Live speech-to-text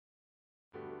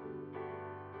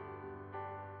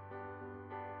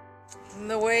And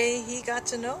the way he got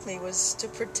to know me was to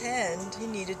pretend he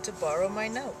needed to borrow my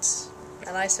notes.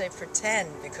 And I say pretend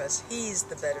because he's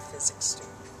the better physics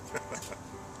student.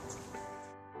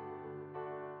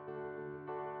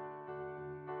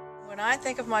 When I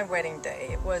think of my wedding day,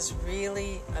 it was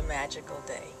really a magical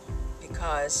day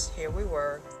because here we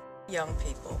were, young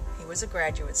people. He was a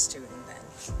graduate student then.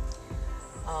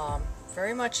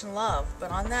 Very much in love,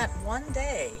 but on that one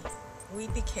day, we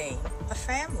became a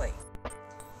family.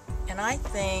 And I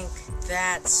think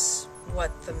that's what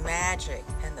the magic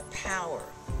and the power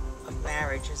of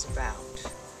marriage is about.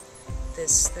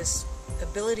 This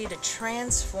ability to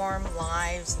transform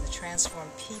lives and to transform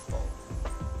people.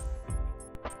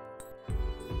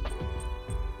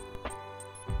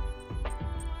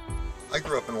 I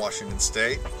grew up in Washington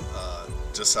State,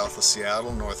 just south of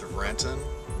Seattle, north of Renton.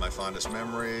 My fondest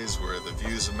memories were the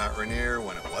views of Mount Rainier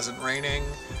when it wasn't raining,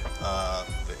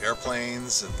 the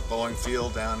airplanes at the Boeing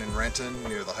Field down in Renton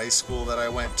near the high school that I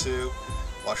went to.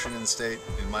 Washington State,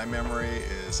 in my memory,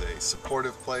 is a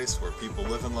supportive place where people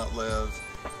live and let live,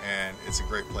 and it's a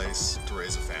great place to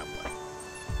raise a family.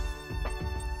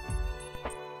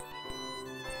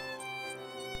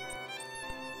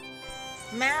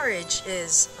 Marriage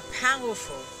is a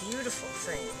powerful, beautiful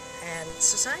thing, and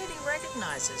society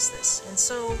recognizes this, and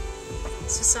so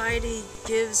society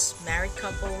gives married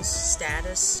couples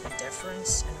status and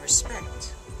deference and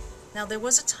respect. Now, there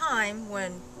was a time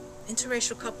when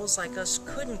interracial couples like us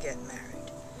couldn't get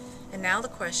married, and now the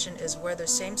question is whether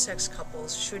same-sex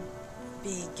couples should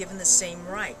be given the same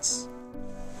rights.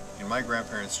 In my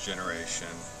grandparents' generation,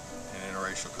 an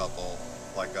interracial couple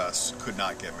like us could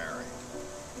not get married.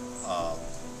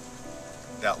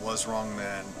 That was wrong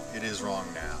then, it is wrong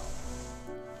now.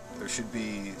 There should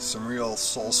be some real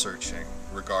soul-searching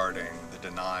regarding the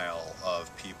denial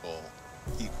of people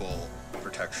equal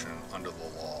protection under the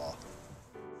law.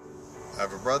 I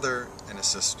have a brother and a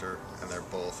sister, and they're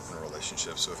both in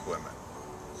relationships with women.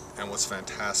 And what's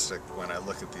fantastic when I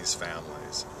look at these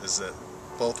families is that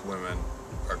both women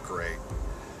are great.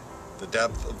 The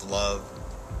depth of love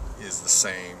is the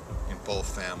same in both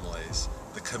families.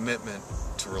 The commitment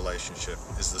to relationship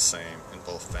is the same in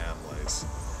both families.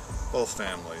 Both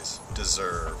families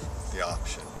deserve the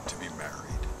option to be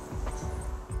married.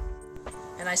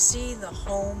 And I see the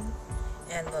home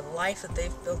and the life that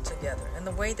they've built together and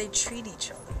the way they treat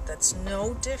each other that's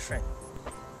no different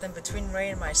than between Ray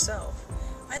and myself.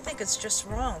 I think it's just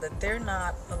wrong that they're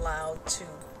not allowed to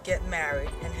get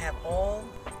married and have all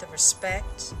the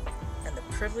respect and the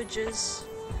privileges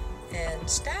and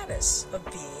status of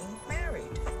being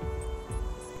married.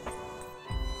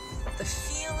 The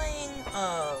feeling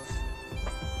of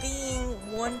being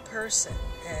one person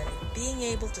and being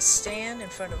able to stand in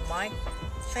front of my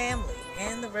family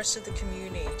and the rest of the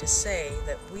community to say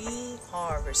that we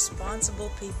are responsible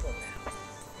people now.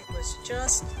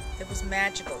 It was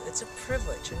magical. It's a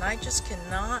privilege, and I just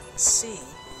cannot see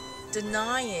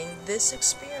denying this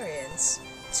experience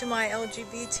to my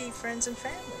LGBT friends and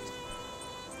family.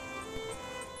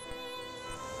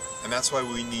 And that's why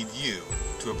we need you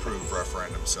to approve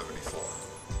Referendum 74.